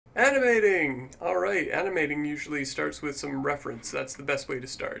Animating! Alright, animating usually starts with some reference. That's the best way to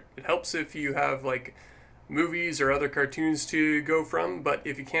start. It helps if you have, like, movies or other cartoons to go from, but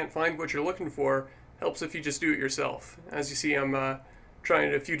if you can't find what you're looking for, helps if you just do it yourself. As you see, I'm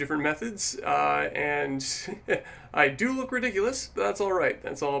trying a few different methods, and I do look ridiculous, but that's alright.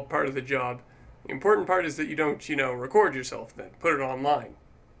 That's all part of the job. The important part is that you don't, record yourself, then put it online.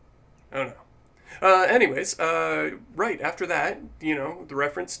 Oh no. Right after that, the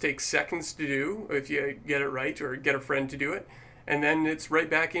reference takes seconds to do if you get it right or get a friend to do it. And then it's right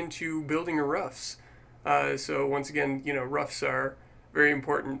back into building your roughs. So once again, roughs are very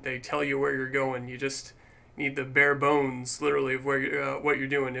important. They tell you where you're going. You just need the bare bones, literally, of what you're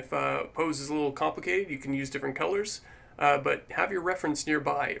doing. If pose is a little complicated, you can use different colors. But have your reference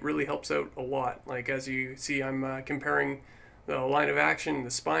nearby. It really helps out a lot. Like as you see, I'm comparing the line of action,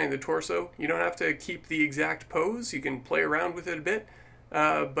 the spine, the torso. You don't have to keep the exact pose. You can play around with it a bit.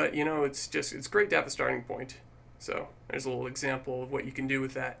 But, it's great to have a starting point. So there's a little example of what you can do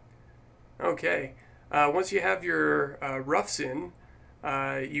with that. Okay. Once you have your roughs in,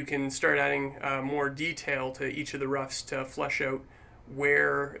 you can start adding more detail to each of the roughs to flesh out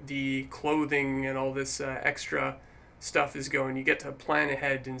where the clothing and all this extra stuff is going. You get to plan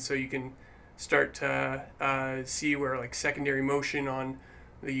ahead, and so you can start to see where like secondary motion on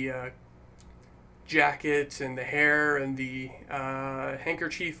the jacket and the hair and the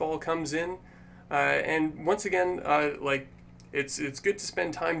handkerchief all comes in. And once again, it's good to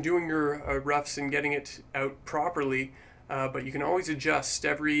spend time doing your roughs and getting it out properly, but you can always adjust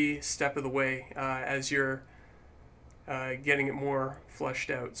every step of the way as you're getting it more fleshed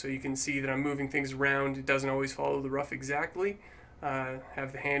out. So you can see that I'm moving things around. It doesn't always follow the rough exactly.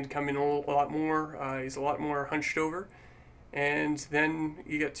 Have the hand come in a lot more. He's a lot more hunched over, and then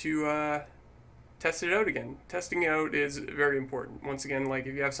you get to test it out again. Testing out is very important. Once again, like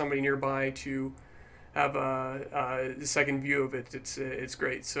if you have somebody nearby to have a second view of it, it's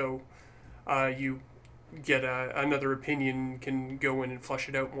great. So you get another opinion, can go in and flush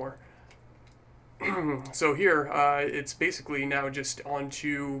it out more. So here, it's basically now just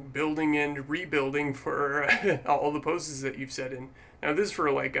onto building and rebuilding for all the poses that you've set in. Now this is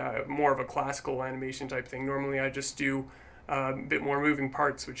for like more of a classical animation type thing. Normally I just do a bit more moving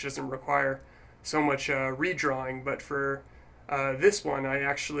parts, which doesn't require so much redrawing, but for this one I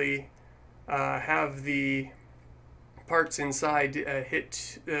actually have the parts inside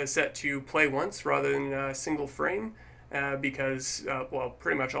set to play once rather than a single frame, because, well,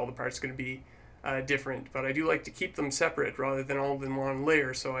 pretty much all the parts are going to be different, but I do like to keep them separate rather than all in one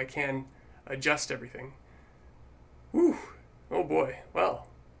layer so I can adjust everything. Whew. Oh boy. Well,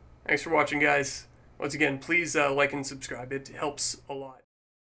 thanks for watching, guys. Once again, please like and subscribe. It helps a lot.